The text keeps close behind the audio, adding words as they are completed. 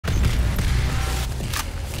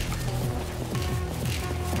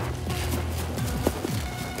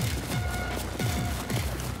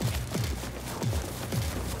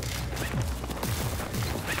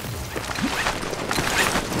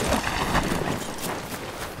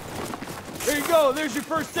go. There's your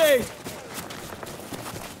first aid.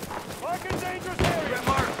 Mark a dangerous area.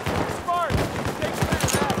 Mark. Smart. Take care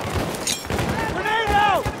of that. Grenade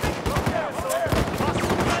out!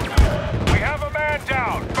 We have a man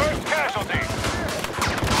down. First casualty.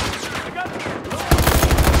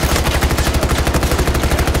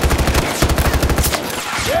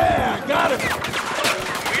 Yeah, got him.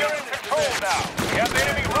 We are in control now. We have the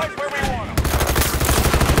enemy right where we want him.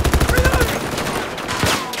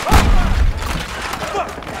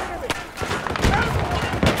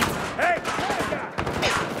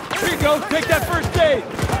 Here you go. Take that first aid.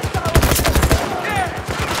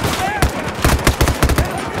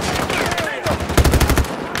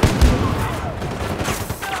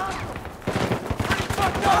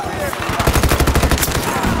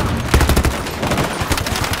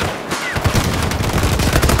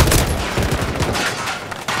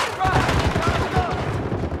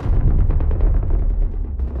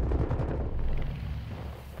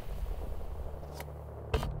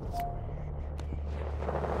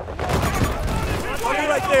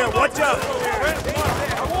 Right there, watch out!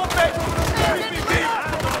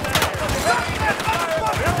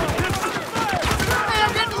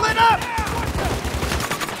 I'm getting lit up!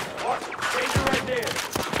 Danger right there.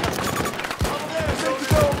 Take the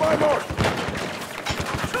go, my mark.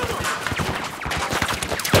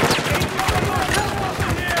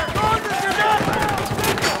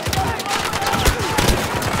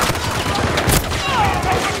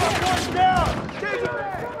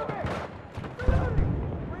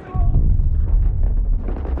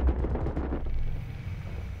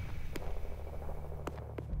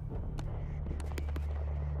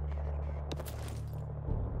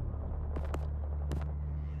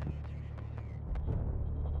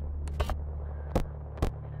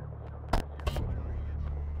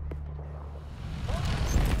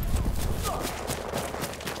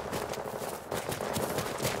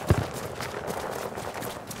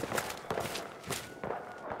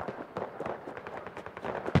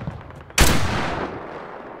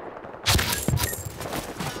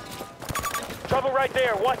 Trouble right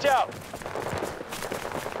there, watch out!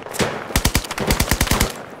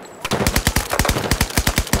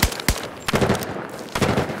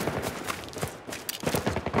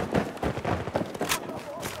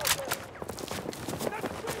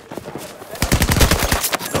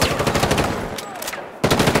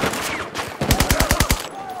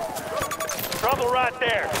 Trouble right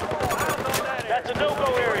there. That's a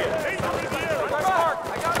no-go area.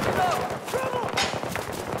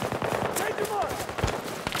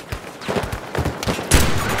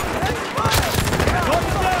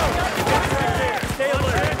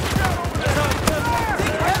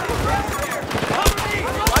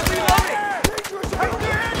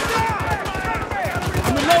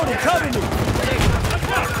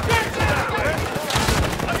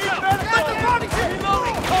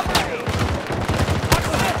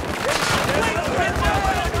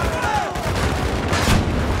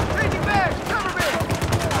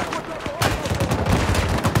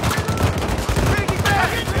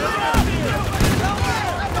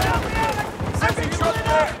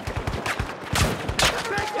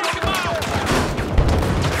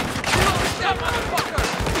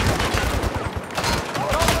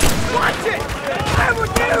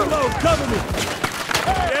 Cover me! Cover me!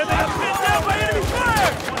 Yeah, they got pinned down by enemy fire!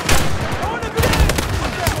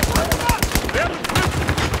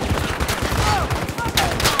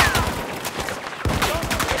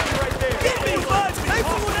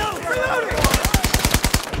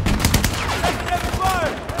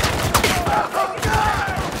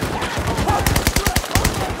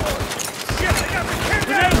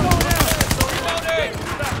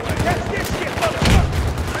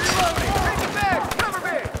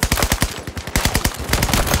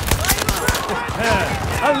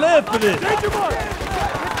 I live for this! Yeah,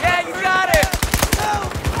 you got it!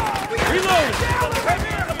 Reload!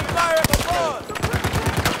 Fire up above!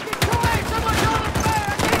 Someone's on the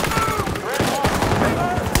fire! I can't move!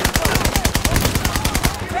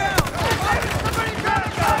 Somebody trying to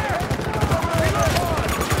fire!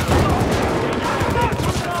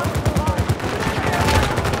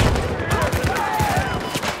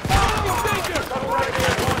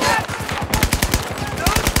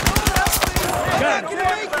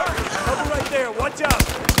 Right there, watch out!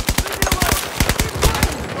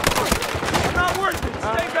 I'm not worth it!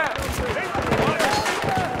 Stay back!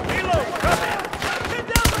 Reload, come in! Get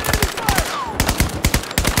down by enemy fire!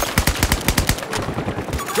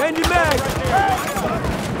 Change your mag!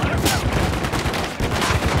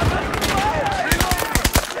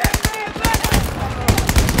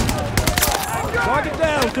 Mark it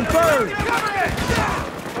down, confirmed!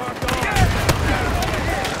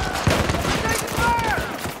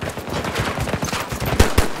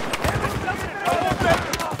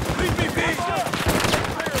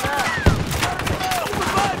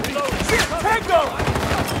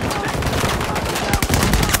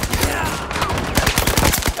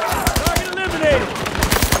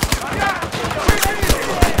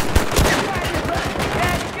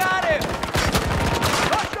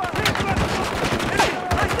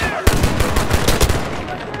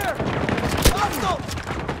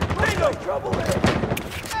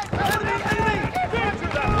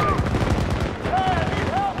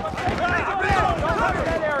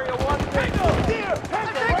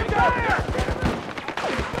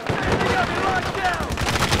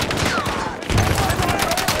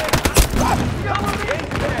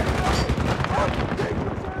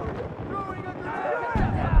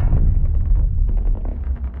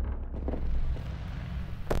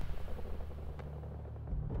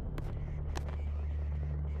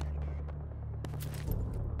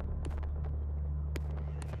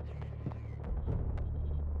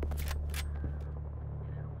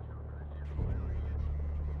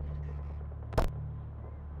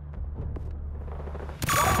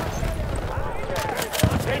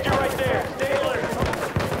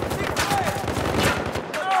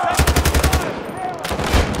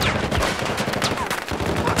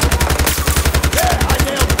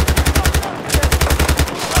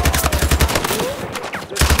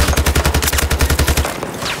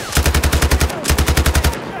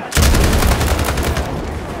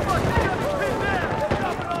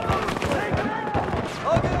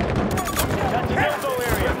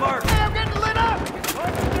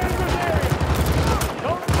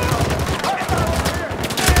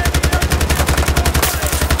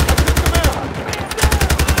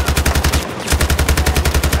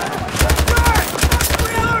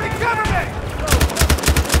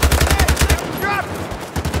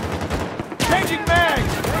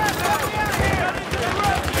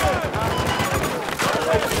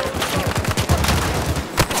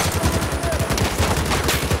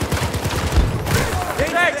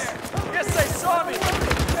 Thanks! Guess they saw me!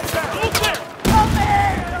 Move there!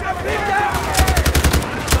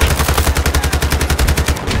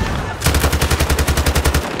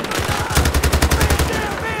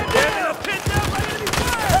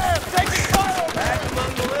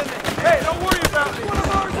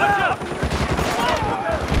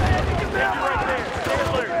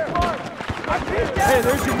 Hey,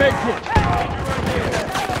 there's your med kit.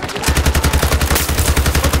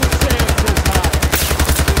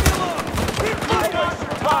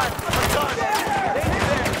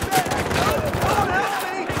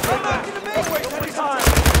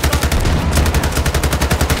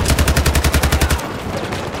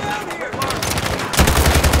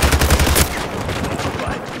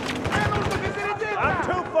 I'm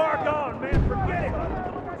too far gone, man. Forget it.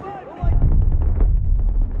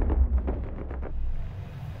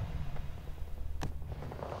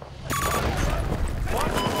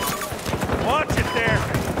 Watch it there.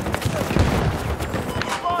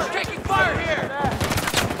 Taking fire here!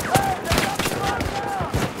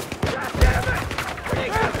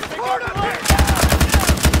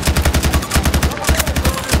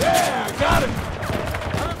 Yeah, got him.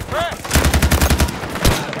 I'm impressed!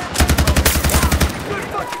 Good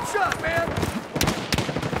fucking shot, man!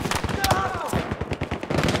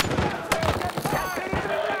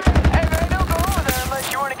 Hey man, don't go over there unless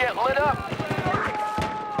you want to get lit up.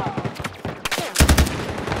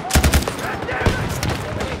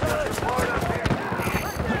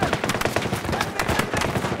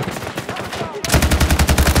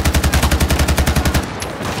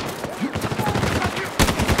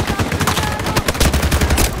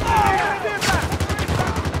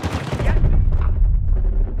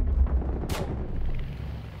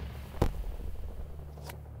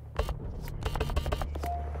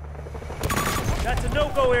 That's a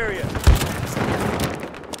no-go area.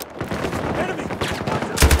 Enemy!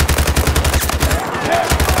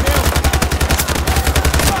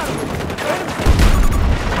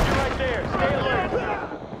 Right there. Stay alert.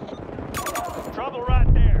 Trouble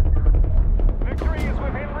right there. Victory is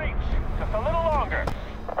within reach. Just a little longer.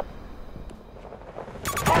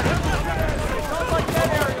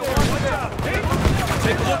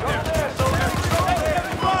 Take a look there.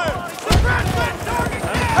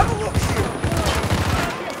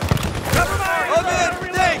 Oh man,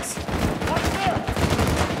 thanks!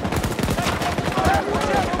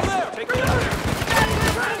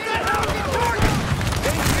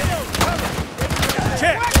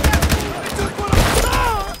 Check!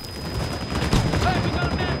 Hey, we got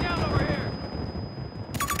a man down over here!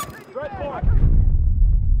 Right point.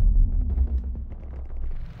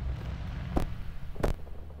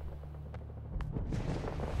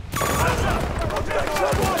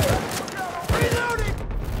 Trouble!